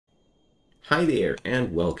Hi there,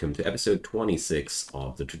 and welcome to episode 26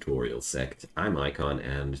 of the tutorial Sect. I'm Icon,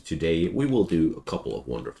 and today we will do a couple of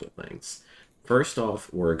wonderful things. First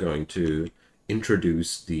off, we're going to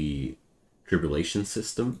introduce the tribulation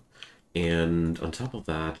system, and on top of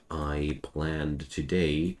that, I planned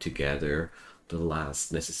today to gather the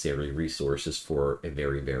last necessary resources for a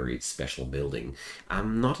very special building.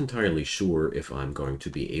 I'm not entirely sure if I'm going to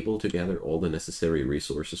be able to gather all the necessary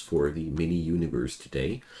resources for the mini universe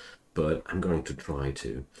today, but I'm going to try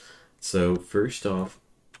to. So first off,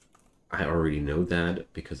 I already know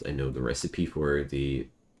that because I know the recipe for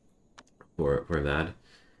that.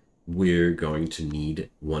 We're going to need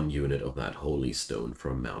 1 unit of that holy stone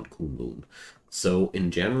from Mount Kunlun. So in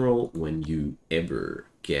general, when you ever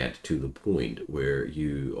get to the point where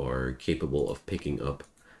you are capable of picking up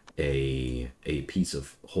a piece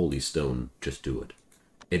of holy stone, just do it.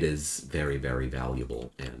 It is very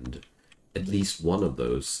valuable, and at least one of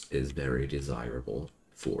those is very desirable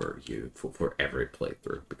for you for every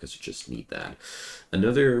playthrough, because you just need that.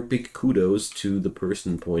 Another big kudos to the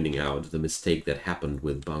person pointing out the mistake that happened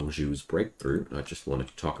with Bangju's breakthrough. I just wanted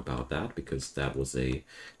to talk about that because that was a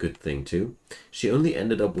good thing too. She only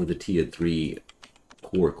ended up with a tier 3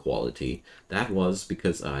 core quality. That was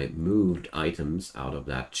because I moved items out of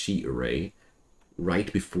that chi array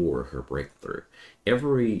right before her breakthrough.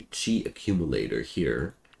 Every chi accumulator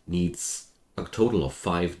here needs a total of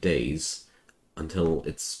 5 days until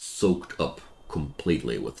it's soaked up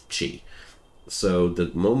completely with chi. So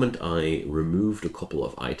the moment I removed a couple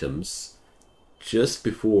of items, just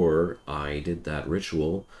before I did that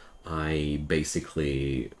ritual, I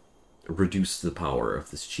basically reduced the power of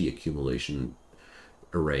this chi accumulation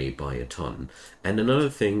array by a ton. And another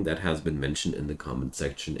thing that has been mentioned in the comment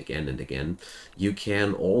section again and again, you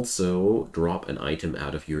can also drop an item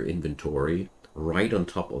out of your inventory right on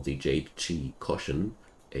top of the Jade Chi cushion,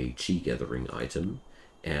 a chi gathering item,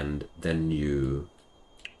 and then you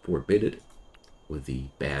forbid it with the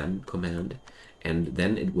ban command, and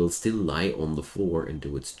then it will still lie on the floor and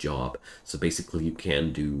do its job. So basically you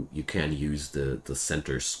can use the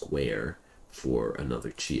center square for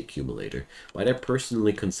another chi accumulator. But I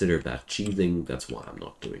personally consider that cheating. That's why I'm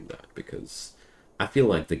not doing that, because I feel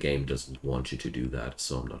like the game doesn't want you to do that,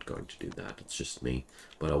 so I'm not going to do that. It's just me.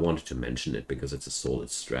 But I wanted to mention it because it's a solid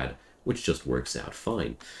strat, which just works out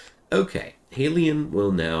fine. Okay, Halion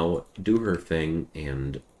will now do her thing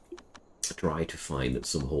and try to find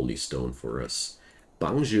some holy stone for us.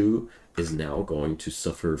 Bangju is now going to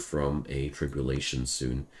suffer from a tribulation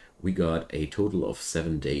soon. We got a total of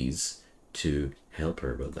 7 days to help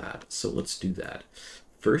her with that, so let's do that.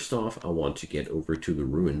 First off, I want to get over to the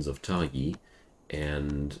ruins of Tayi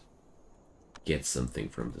and get something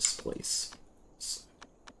from this place. So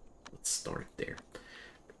let's start there,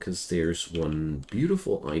 because there's one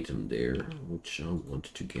beautiful item there which I want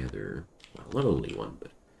to gather. Well, not only one,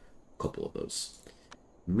 but a couple of those.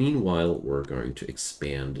 Meanwhile, we're going to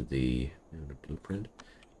expand the blueprint,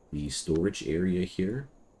 the storage area here.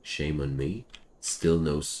 Shame on me. Still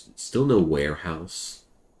no warehouse.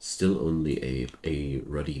 Still only a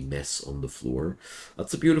ruddy mess on the floor.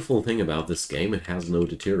 That's a beautiful thing about this game. It has no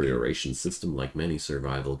deterioration system like many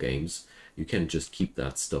survival games. You can just keep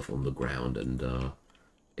that stuff on the ground, and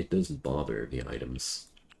it doesn't bother the items.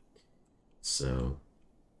 So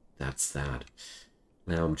that's that.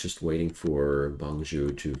 Now I'm just waiting for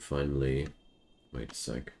Bangju to finally... Wait a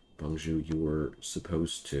sec. Bangju, you were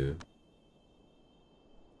supposed to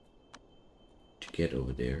get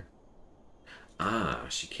over there. Ah,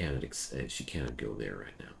 she cannot go there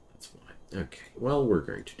right now. That's why. Okay, well, we're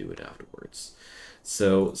going to do it afterwards.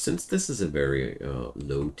 So since this is a very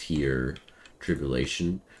low tier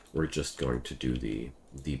tribulation, we're just going to do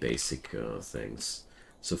the basic things.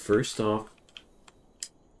 So first off,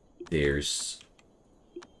 there's...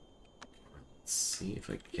 Let's see if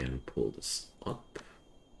I can pull this up.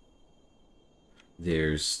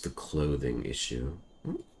 There's the clothing issue.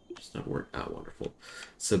 Does not work out. Wonderful.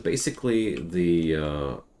 So basically,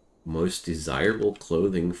 the most desirable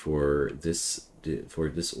clothing for this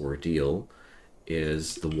ordeal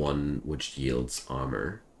is the one which yields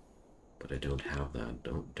armor, but I don't have that,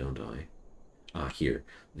 don't I? Ah, here,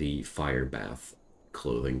 the fire bath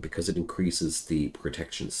clothing, because it increases the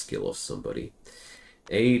protection skill of somebody.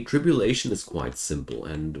 A tribulation is quite simple,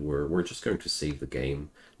 and we're just going to save the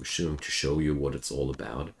game. We're going to show you what it's all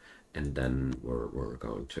about, and then we're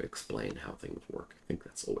going to explain how things work. I think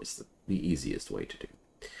that's always the easiest way to do.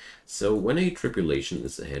 So when a tribulation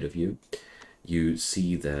is ahead of you, you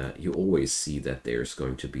always see that there's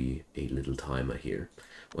going to be a little timer here.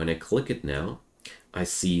 When I click it now, I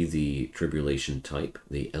see the tribulation type,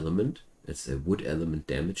 the element. It's a wood element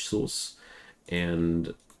damage source.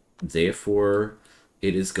 and therefore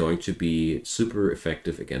it is going to be super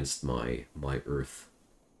effective against my Earth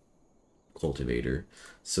cultivator.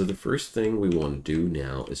 So the first thing we want to do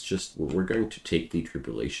now is just, we're going to take the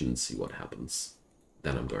tribulation and see what happens.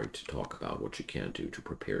 Then I'm going to talk about what you can do to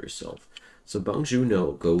prepare yourself. So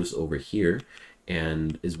Bangju goes over here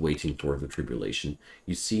and is waiting for the tribulation.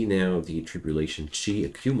 You see now the tribulation chi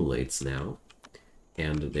accumulates now,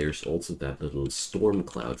 and there's also that little storm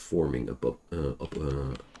cloud forming above,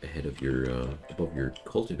 ahead of your above your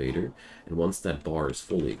cultivator. And once that bar is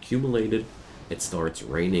fully accumulated, it starts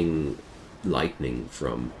raining lightning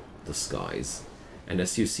from the skies. And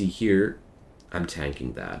as you see here, I'm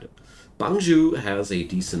tanking that. Bangju has a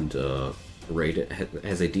decent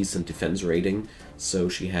has a decent defense rating, so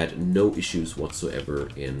she had no issues whatsoever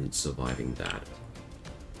in surviving that.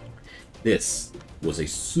 This was a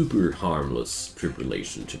super harmless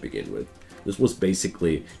tribulation to begin with. This was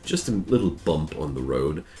basically just a little bump on the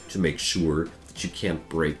road to make sure that you can't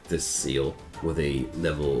break this seal with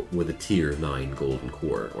a tier 9 golden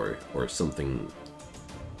core or something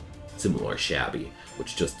similar shabby,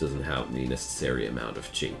 which just doesn't have the necessary amount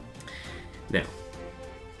of chi. Now,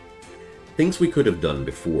 things we could have done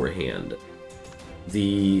beforehand.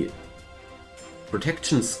 The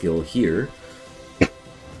protection skill here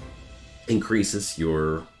increases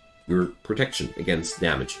your protection against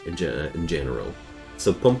damage in general.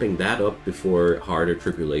 So pumping that up before harder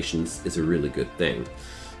tribulations is a really good thing.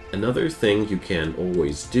 Another thing you can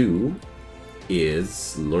always do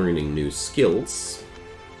is learning new skills,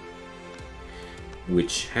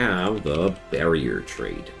 which have the barrier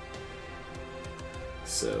trait.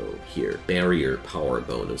 So here, barrier power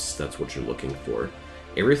bonus, that's what you're looking for.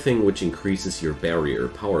 Everything which increases your barrier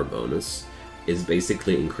power bonus is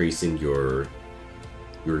basically increasing your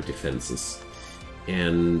defenses.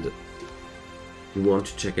 And you want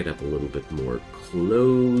to check it up a little bit more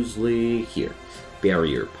closely here.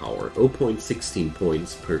 Barrier power, 0.16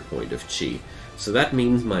 points per point of chi. So that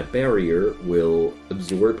means my barrier will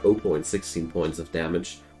absorb 0.16 points of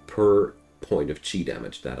damage per point of chi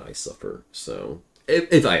damage that I suffer. So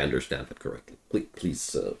if I understand that correctly,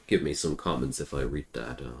 please give me some comments if I read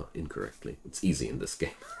that incorrectly. It's easy in this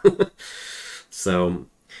game. So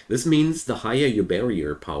this means the higher your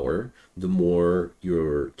barrier power, the more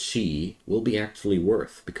your chi will be actually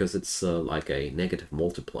worth, because it's like a negative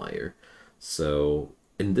multiplier. So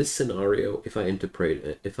in this scenario, if I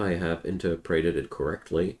have interpreted it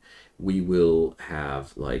correctly, we will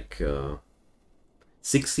have like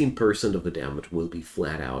 16% of the damage will be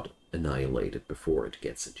flat out annihilated before it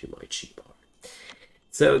gets into my chi bar.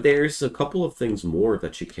 So there's a couple of things more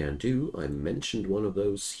that you can do. I mentioned one of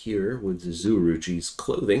those here with Zuruji's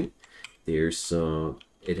clothing. There's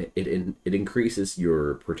it increases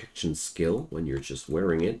your protection skill when you're just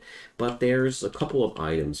wearing it, but there's a couple of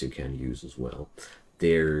items you can use as well.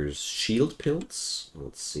 There's shield pills.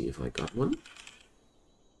 Let's see if I got one.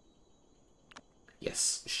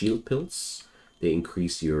 Yes, shield pills. They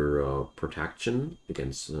increase your protection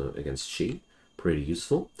against chi. Pretty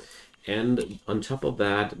useful. And on top of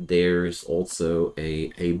that, there's also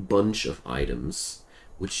a bunch of items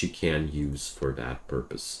which you can use for that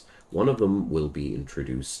purpose. One of them will be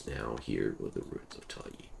introduced now here with the Ruins of Tai.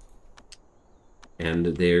 And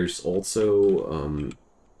there's also,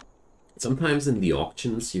 sometimes in the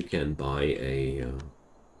auctions you can buy a,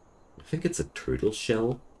 I think it's a turtle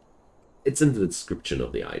shell. It's in the description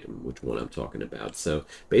of the item, which one I'm talking about. So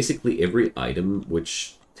basically every item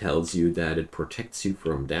which tells you that it protects you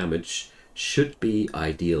from damage should be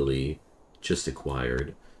ideally just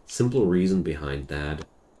acquired. Simple reason behind that,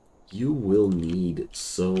 you will need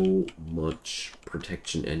so much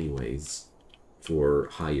protection anyways for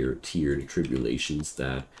higher tiered tribulations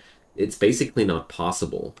that it's basically not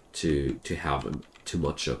possible to have too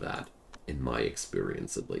much of that, in my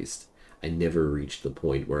experience at least. I never reached the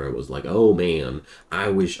point where I was like, oh man, I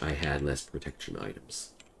wish I had less protection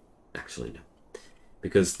items. Actually, no.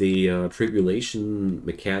 Because the tribulation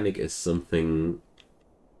mechanic is something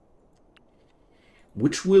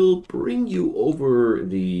which will bring you over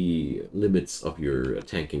the limits of your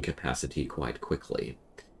tanking capacity quite quickly.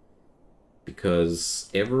 Because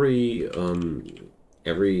every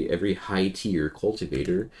high tier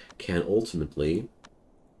cultivator can ultimately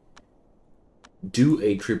do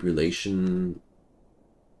a tribulation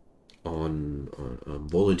on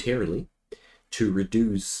voluntarily to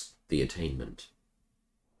reduce the attainment.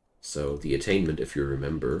 So the attainment, if you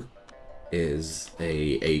remember, is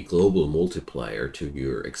a global multiplier to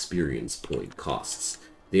your experience point costs.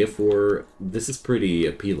 Therefore, this is pretty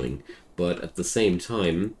appealing, but at the same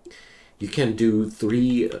time, you can do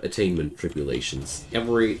 3 attainment tribulations.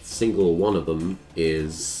 Every single one of them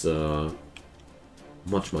is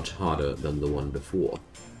much, much harder than the one before.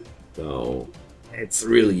 So it's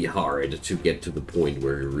really hard to get to the point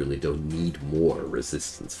where you really don't need more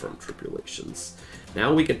resistance from tribulations.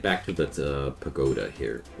 Now we get back to that pagoda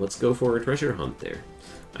here. Let's go for a treasure hunt there.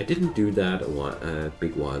 I didn't do that a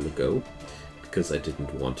big while ago, because I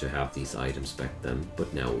didn't want to have these items back then,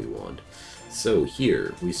 but now we want. So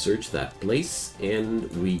here, we search that place, and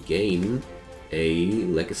we gain a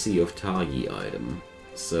Legacy of Tagi item.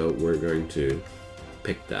 So we're going to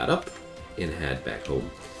pick that up and head back home.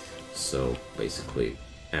 So basically,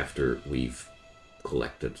 after we've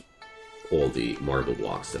collected all the marble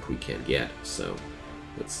blocks that we can get. So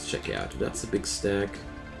let's check out. That's a big stack.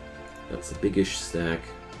 That's a biggish stack.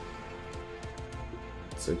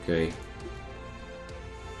 It's okay.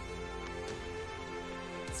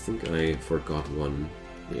 I think I forgot one.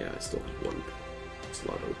 Yeah, I still have one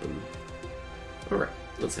slot open. Alright,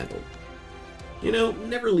 let's head home. You know,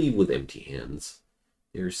 never leave with empty hands.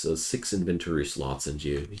 There's 6 inventory slots and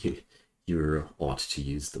you ought to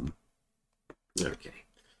use them. Okay.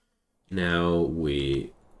 Now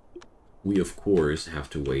we of course have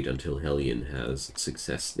to wait until Hellion has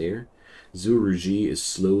success there. Zuruji is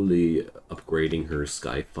slowly upgrading her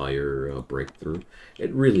Skyfire breakthrough.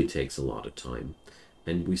 It really takes a lot of time.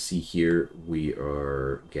 And we see here we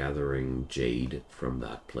are gathering jade from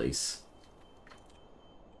that place.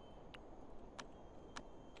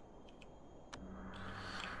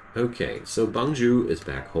 Okay, so Bangju is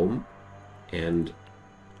back home, and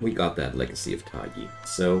we got that Legacy of Tagi.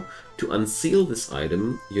 So, to unseal this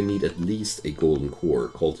item, you need at least a golden core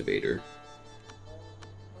cultivator.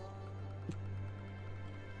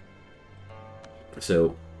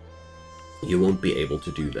 So, you won't be able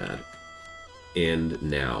to do that. And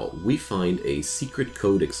now, we find a secret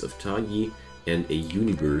codex of Tagi and a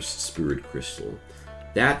universe spirit crystal.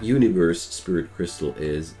 That universe spirit crystal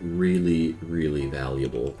is really, really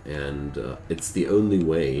valuable, and it's the only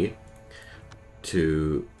way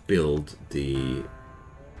to build the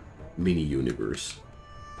mini-universe.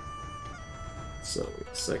 So,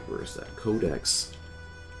 it's like, where's that codex?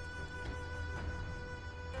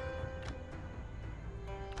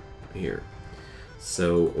 Here.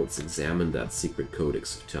 So, let's examine that secret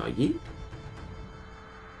codex of Tagi.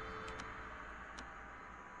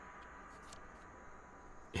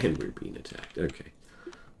 And we're being attacked. Okay.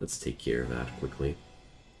 Let's take care of that quickly.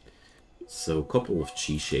 So, a couple of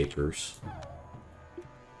chi shapers.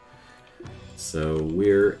 So,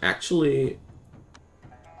 we're actually...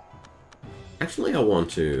 Actually, I want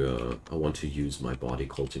to use my body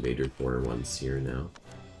cultivator for once here now.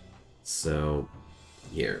 So,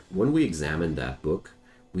 here. When we examine that book,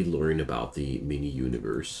 we learn about the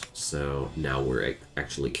mini-universe. So, now we're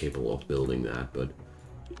actually capable of building that, but...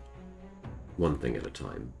 one thing at a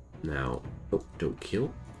time. Now, oh, don't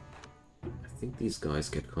kill. I think these guys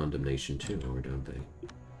get condemnation too, or don't they?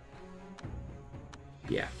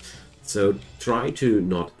 Yeah. So try to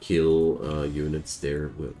not kill units there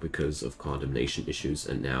because of condemnation issues.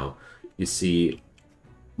 And now you see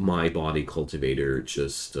my body cultivator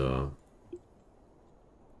just... I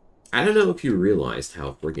don't know if you realized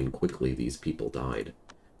how friggin' quickly these people died.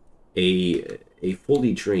 A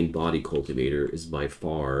fully trained body cultivator is by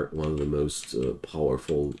far one of the most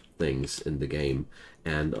powerful things in the game,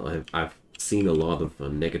 and I've seen a lot of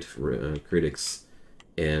negative critics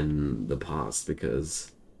in the past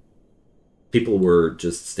because people were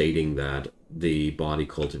just stating that the body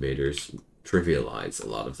cultivators trivialize a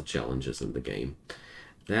lot of the challenges in the game.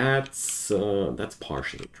 That's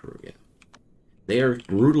partially true, yeah. They are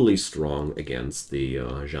brutally strong against the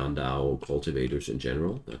Jandao cultivators in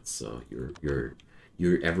general. That's your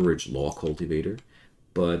average law cultivator.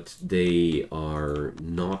 But they are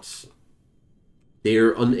not... They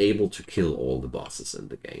are unable to kill all the bosses in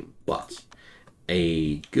the game. But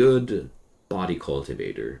a good body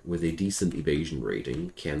cultivator with a decent evasion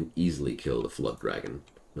rating can easily kill the Flood Dragon.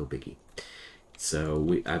 No biggie. So,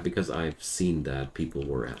 because I've seen that people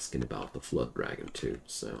were asking about the Flood Dragon too,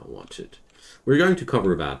 so I wanted... We're going to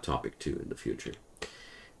cover that topic too in the future.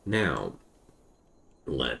 Now,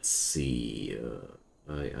 let's see.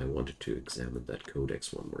 I wanted to examine that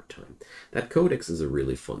codex one more time. That codex is a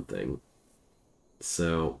really fun thing.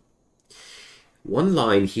 So, one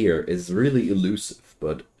line here is really elusive,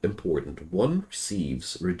 but important. One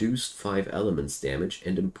receives reduced 5 elements damage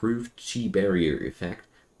and improved chi barrier effect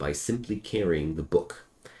by simply carrying the book.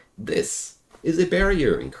 This is a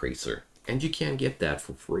barrier increaser, and you can get that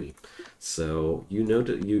for free. So, you know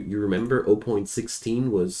that you remember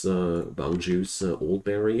 0.16 was Bangju's old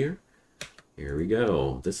barrier? Here we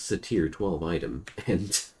go. This is a tier 12 item,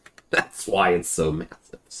 and that's why it's so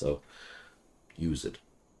massive. So use it.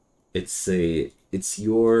 It's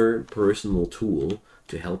your personal tool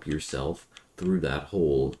to help yourself through that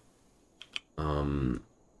whole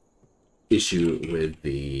issue with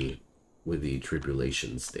the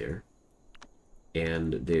tribulations there.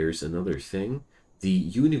 And there's another thing. The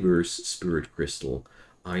Universe Spirit Crystal,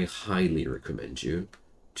 I highly recommend you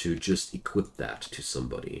to just equip that to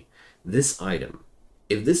somebody. This item,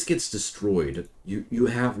 if this gets destroyed, you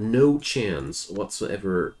have no chance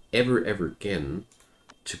whatsoever, ever again,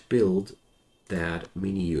 to build that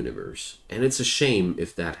mini universe. And it's a shame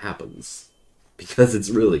if that happens, because it's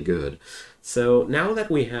really good. So now that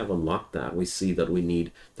we have unlocked that, we see that we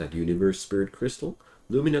need that Universe Spirit Crystal,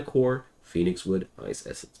 Lumina Core, Phoenix Wood, Ice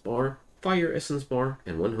Essence Bar, Fire Essence Bar,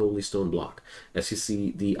 and one Holy Stone block. As you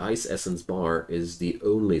see, the Ice Essence Bar is the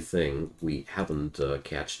only thing we haven't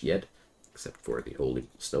catched yet, except for the Holy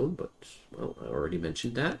Stone, but, well, I already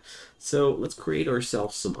mentioned that. So let's create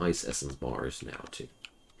ourselves some Ice Essence Bars now, too.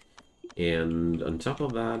 And on top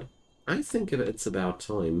of that, I think it's about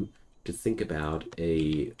time to think about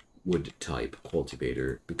a wood type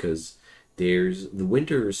cultivator, because the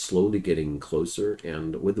winter is slowly getting closer,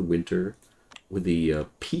 and with the winter, with the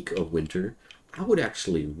peak of winter, I would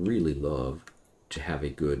actually really love to have a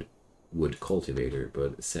good wood cultivator,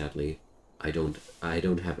 but sadly I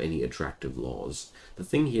don't have any attractive laws. The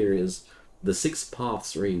thing here is the 6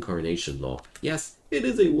 paths reincarnation law. Yes, it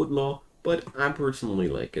is a wood law, but I personally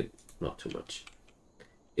like it not too much.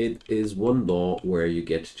 It is one law where you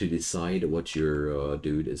get to decide what your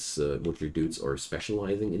what your dudes are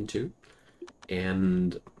specializing into,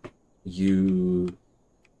 and you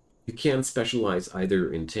can specialize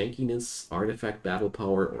either in tankiness, artifact battle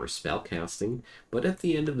power, or spell casting, but at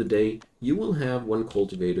the end of the day, you will have one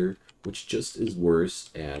cultivator which just is worse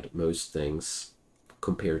at most things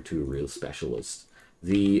compared to a real specialist.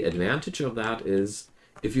 The advantage of that is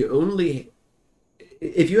if you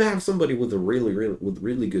have somebody with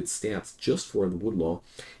really good stats just for the wood law,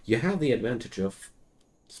 you have the advantage of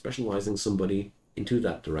specializing somebody into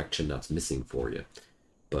that direction that's missing for you.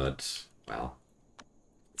 But, well,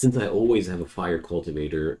 since I always have a fire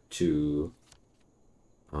cultivator to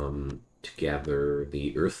gather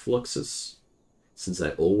the earth fluxes, since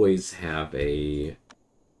I always have a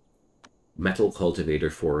metal cultivator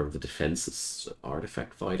for the defenses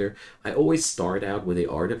artifact fighter, I always start out with a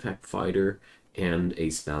artifact fighter and a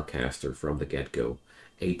spellcaster from the get-go.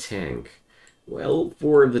 A tank. Well,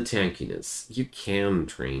 for the tankiness, you can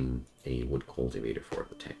train a wood cultivator for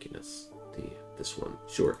the tankiness. This one,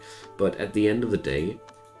 sure. But at the end of the day,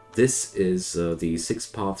 this is the 6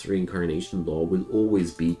 paths reincarnation law will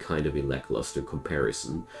always be kind of a lackluster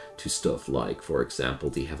comparison to stuff like, for example,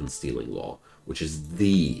 the heaven stealing law, which is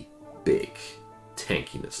the big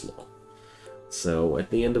tankiness law. So at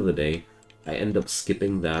the end of the day, I end up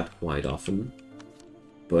skipping that quite often,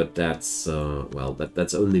 but that's well,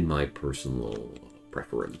 that's only my personal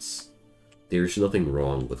preference. There's nothing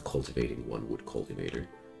wrong with cultivating one wood cultivator,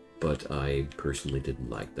 but I personally didn't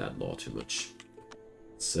like that law too much.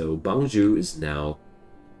 So Bangju is now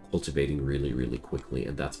cultivating really quickly,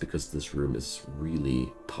 and that's because this room is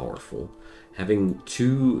really powerful. Having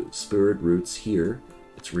 2 spirit roots here,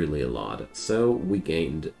 it's really a lot. So we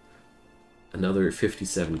gained another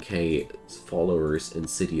 57k followers in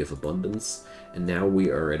City of Abundance, and now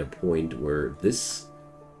we are at a point where this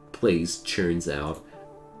place churns out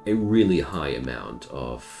a really high amount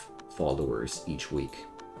of followers each week,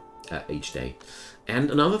 each day.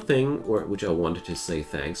 And another thing which I wanted to say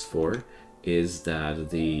thanks for is that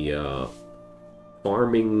the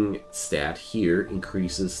farming stat here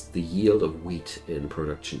increases the yield of wheat in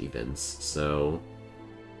production events. So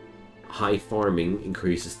high farming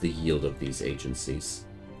increases the yield of these agencies,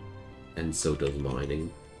 and so does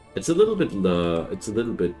mining. It's a little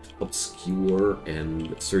bit obscure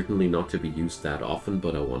and certainly not to be used that often,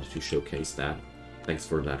 but I wanted to showcase that. Thanks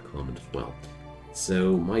for that comment as well.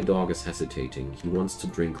 So my dog is hesitating. He wants to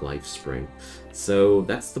drink Life Spring. So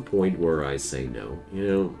that's the point where I say no. You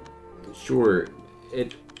know, sure,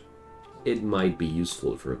 it might be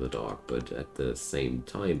useful for the dog, but at the same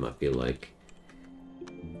time, I feel like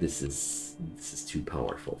this is too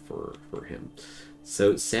powerful for him.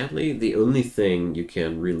 So sadly, the only thing you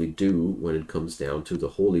can really do when it comes down to the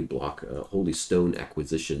holy block, holy stone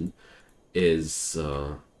acquisition, is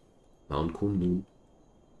Mount Kunlun.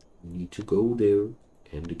 You need to go there,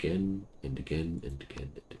 and again, and again, and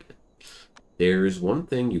again, and again. There's one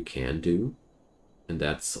thing you can do, and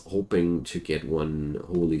that's hoping to get one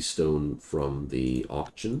holy stone from the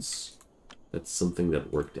auctions. That's something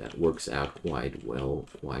that works out quite well,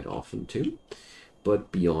 quite often too.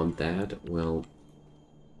 But beyond that, well,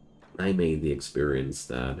 I made the experience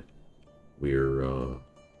that we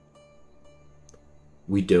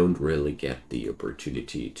don't really get the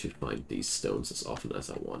opportunity to find these stones as often as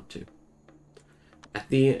I want to. At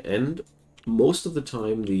the end, most of the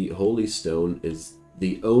time, the Holy Stone is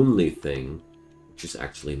the only thing which is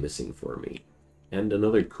actually missing for me. And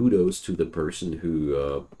another kudos to the person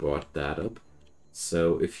who brought that up.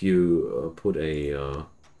 So if you put a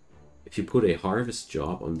harvest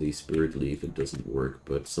job on the spirit leaf, it doesn't work.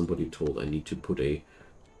 But somebody told I need to put a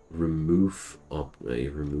remove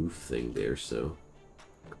thing there. So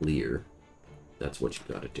clear, that's what you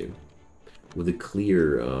gotta do. With a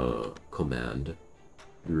clear command,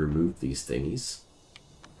 you remove these thingies,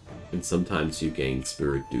 and sometimes you gain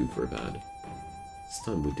spirit dew for that. This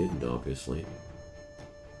time we didn't, obviously.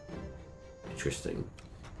 Interesting.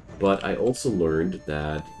 But I also learned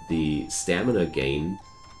that the stamina gain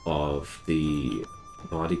of the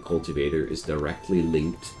body cultivator is directly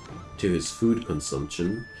linked to his food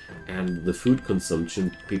consumption, and the food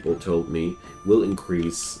consumption, people told me, will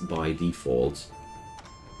increase by default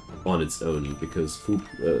on its own, because food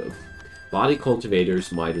body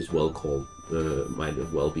cultivators might as well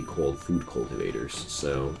be called food cultivators,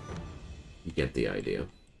 so you get the idea.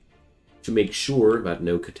 To make sure that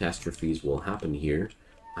no catastrophes will happen here,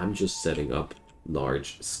 I'm just setting up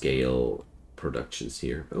large-scale productions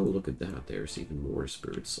here. Oh, look at that. There's even more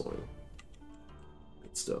spirit soil.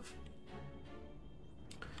 Good stuff.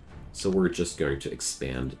 So we're just going to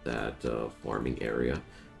expand that farming area.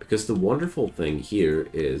 Because the wonderful thing here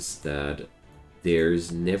is that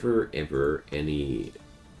there's never, ever anything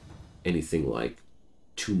like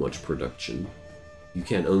too much production. You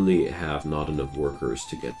can only have not enough workers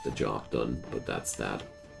to get the job done, but that's that.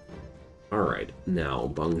 Alright, now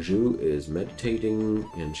Bangju is meditating,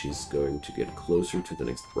 and she's going to get closer to the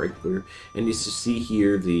next breakthrough. And as you see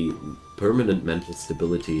here, the permanent mental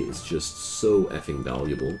stability is just so effing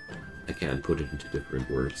valuable. I can't put it into different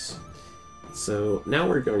words. So now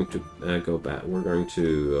we're going to go back. We're going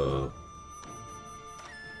to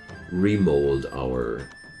remold our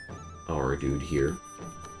dude here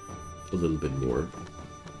a little bit more,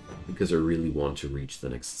 because I really want to reach the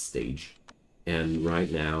next stage. And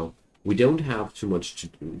right now, we don't have too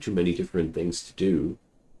many different things to do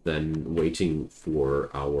than waiting for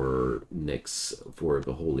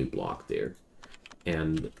the holy block there.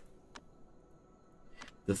 And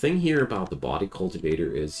the thing here about the body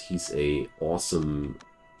cultivator is he's a awesome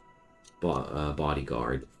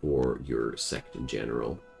bodyguard for your sect in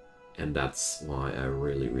general, and that's why I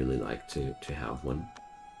really, really like to have one.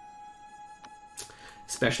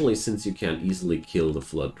 Especially since you can easily kill the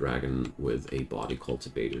Flood Dragon with a body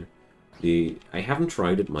cultivator. I haven't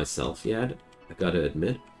tried it myself yet, I gotta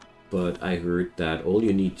admit, but I heard that all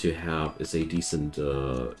you need to have is a decent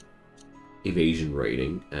evasion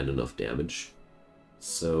rating and enough damage.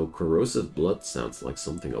 So Corrosive Blood sounds like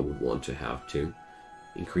something I would want to have too,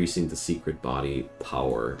 increasing the secret body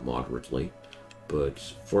power moderately, but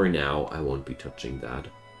for now I won't be touching that.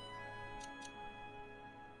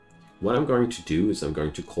 What I'm going to do is I'm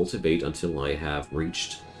going to cultivate until I have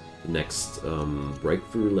reached the next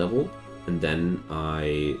breakthrough level, and then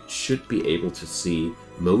I should be able to see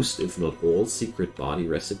most, if not all, secret body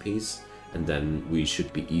recipes, and then we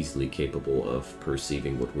should be easily capable of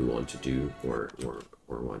perceiving what we want to do or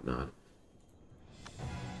whatnot.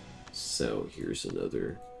 So here's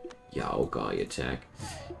another Yao Guy attack.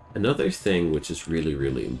 Another thing which is really,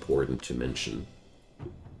 really important to mention.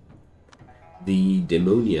 The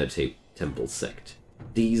Demonia Temple Sect.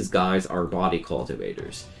 These guys are body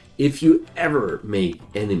cultivators. If you ever make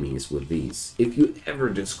enemies with these, if you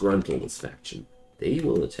ever disgruntle this faction, they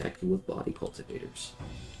will attack you with body cultivators.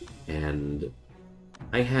 And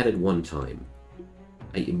I had it one time.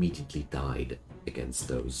 I immediately died against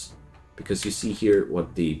those. Because you see here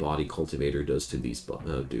what the body cultivator does to these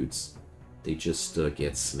dudes. They just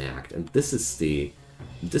get smacked. And this is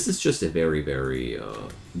just a very, very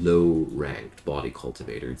low-ranked body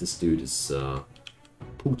cultivator. This dude is...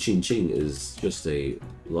 Pu Qing Qing is just a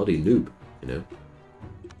bloody noob, you know?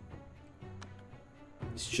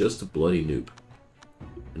 He's just a bloody noob.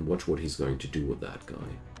 And watch what he's going to do with that guy.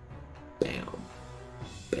 Bam.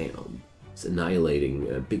 Bam. He's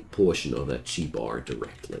annihilating a big portion of that chi bar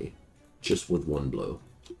directly. Just with one blow.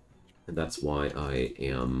 And that's why I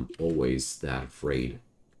am always that afraid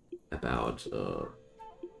about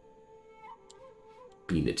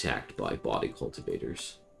being attacked by body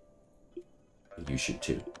cultivators. You should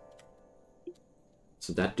too.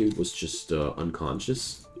 So that dude was just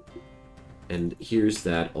unconscious. And here's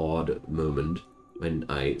that odd moment when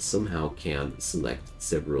I somehow can select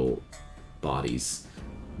several bodies.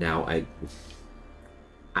 Now,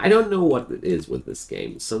 I don't know what it is with this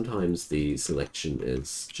game. Sometimes the selection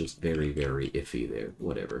is just very, very iffy there.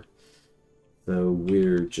 Whatever. So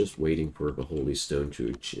we're just waiting for the Holy Stone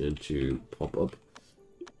to pop up.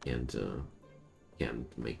 And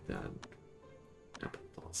can't make that happen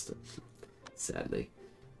faster, sadly.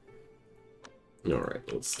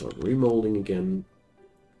 Alright, let's start remolding again.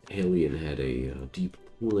 Alien had a deep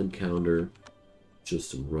pool encounter. Just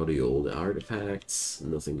some ruddy old artifacts.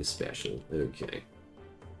 Nothing special. Okay.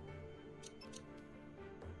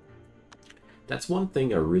 That's one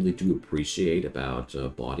thing I really do appreciate about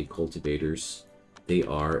body cultivators. They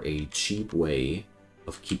are a cheap way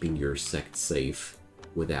of keeping your sect safe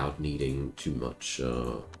without needing too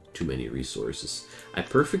many resources. I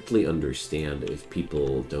perfectly understand if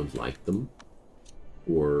people don't like them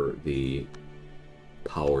or the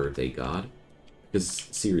power they got, because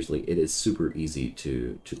seriously, it is super easy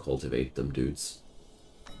to cultivate them, dudes.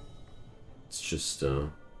 It's just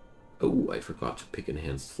oh, I forgot to pick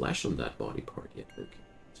enhanced flesh on that body part yet. Okay,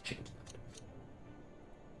 let's change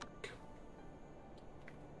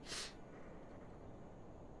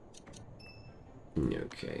that.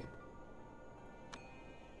 Okay.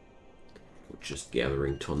 We're just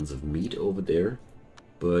gathering tons of meat over there.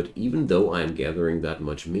 But even though I'm gathering that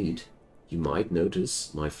much meat, you might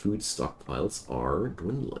notice my food stockpiles are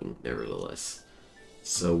dwindling, nevertheless.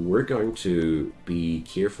 So we're going to be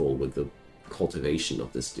careful with the cultivation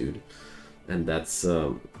of this dude. And that's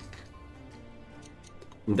the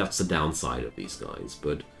downside of these guys.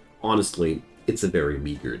 But honestly, it's a very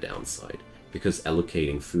meager downside, because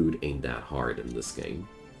allocating food ain't that hard in this game.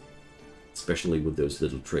 Especially with those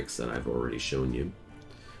little tricks that I've already shown you.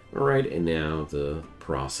 Alright, and now the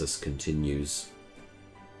process continues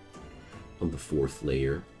on the 4th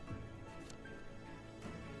layer.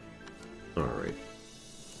 Alright.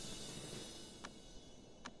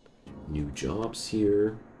 New jobs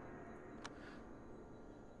here.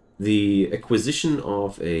 The acquisition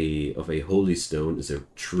of a holy stone is a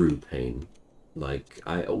true pain. Like,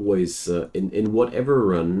 I always, in whatever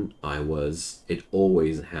run I was, it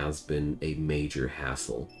always has been a major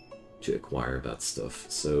hassle to acquire that stuff.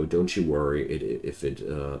 So don't you worry if it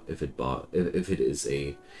is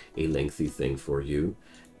a lengthy thing for you.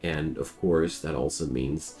 And of course, that also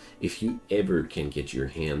means if you ever can get your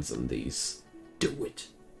hands on these, do it.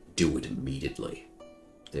 Do it immediately.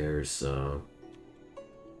 There's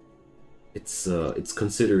it's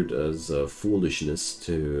considered as foolishness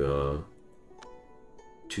to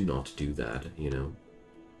not do that, you know.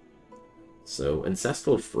 So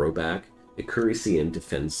Ancestral Throwback, accuracy and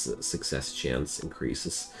defense success chance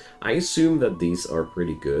increases. I assume that these are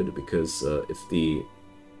pretty good, because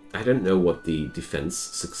I don't know what the defense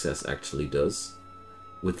success actually does.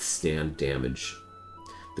 Withstand damage.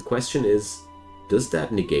 The question is, does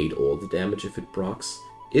that negate all the damage if it procs?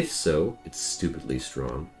 If so, it's stupidly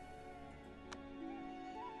strong.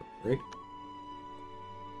 Right?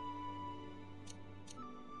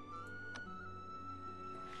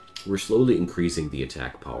 We're slowly increasing the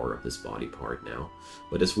attack power of this body part now,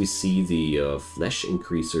 but as we see, the flesh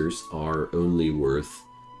increasers are only worth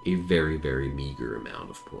a very, very meager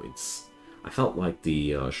amount of points. I felt like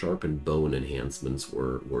the sharpened bone enhancements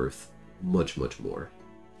were worth much, much more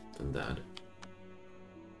than that.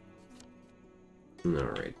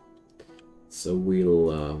 Alright, so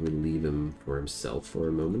we'll leave him for himself for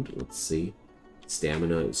a moment. Let's see.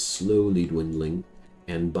 Stamina is slowly dwindling,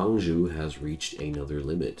 and Bangju has reached another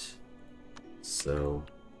limit. So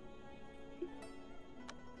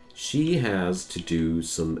she has to do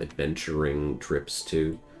some adventuring trips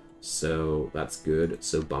too, so that's good.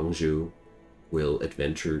 So Bangju will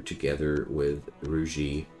adventure together with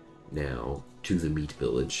Ruji now to the meat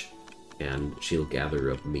village, and she'll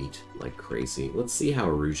gather up meat like crazy. Let's see how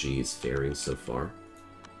Ruji is faring so far.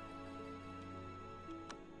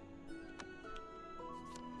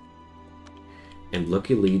 And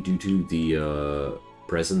luckily, due to the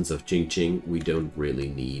presence of Jing, we don't really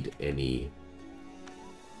need any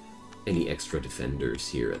extra defenders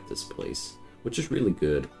here at this place, which is really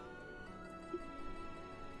good.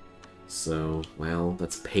 So, well,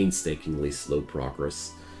 that's painstakingly slow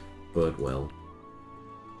progress, but well,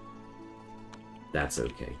 that's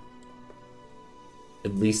okay.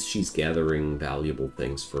 At least she's gathering valuable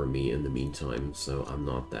things for me in the meantime, so I'm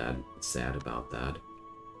not that sad about that.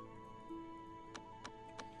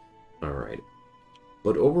 Alright.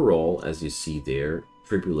 But overall, as you see there,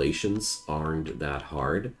 tribulations aren't that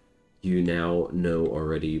hard. You now know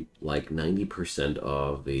already like 90%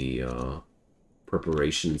 of the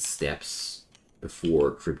preparation steps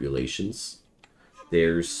before tribulations.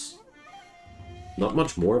 There's not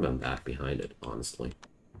much more than that behind it, honestly.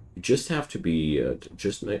 You just have to be,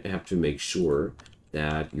 have to make sure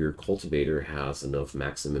that your cultivator has enough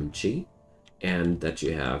maximum chi, and that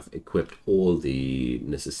you have equipped all the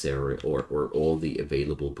necessary or all the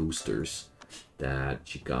available boosters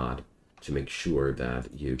that you got to make sure that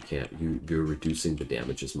you're reducing the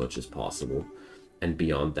damage as much as possible. And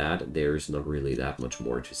beyond that, there's not really that much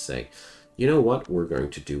more to say. You know what? We're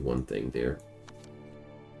going to do one thing there.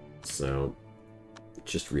 So,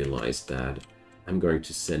 just realized that I'm going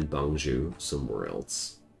to send Bangju somewhere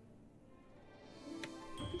else.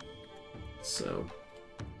 So,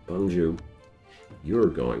 Bangju, you're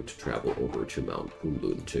going to travel over to Mount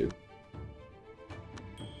Kunlun too.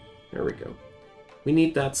 There we go. We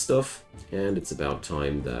need that stuff, and it's about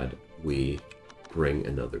time that we bring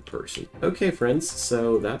another person. Okay, friends,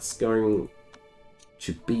 so that's going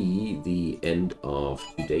to be the end of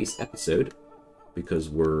today's episode, because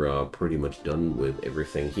we're pretty much done with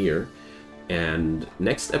everything here. And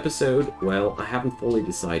next episode, well, I haven't fully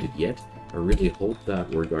decided yet. I really hope that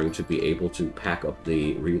we're going to be able to pack up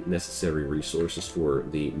the necessary resources for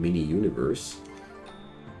the mini-universe.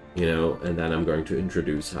 You know, and then I'm going to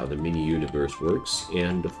introduce how the mini-universe works.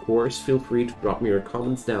 And of course, feel free to drop me your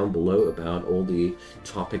comments down below about all the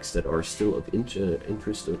topics that are still of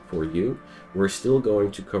interest for you. We're still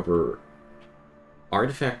going to cover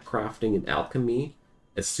artifact crafting and alchemy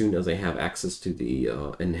as soon as I have access to the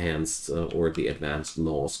enhanced or the advanced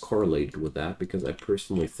laws correlated with that, because I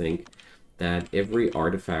personally think that every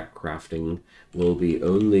artifact crafting will be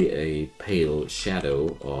only a pale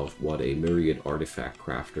shadow of what a myriad artifact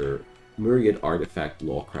law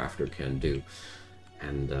crafter can do,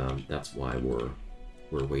 and that's why we're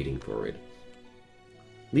waiting for it.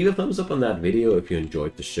 Leave a thumbs up on that video if you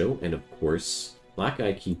enjoyed the show, and of course, like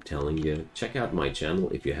I keep telling you, check out my channel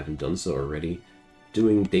if you haven't done so already.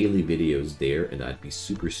 Doing daily videos there, and I'd be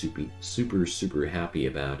super happy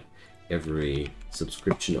about every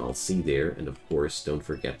subscription I'll see there. And of course, don't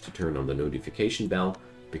forget to turn on the notification bell,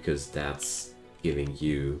 because that's giving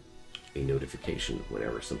you a notification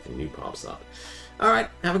whenever something new pops up. Alright,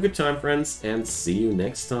 have a good time, friends, and see you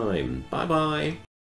next time. Bye bye!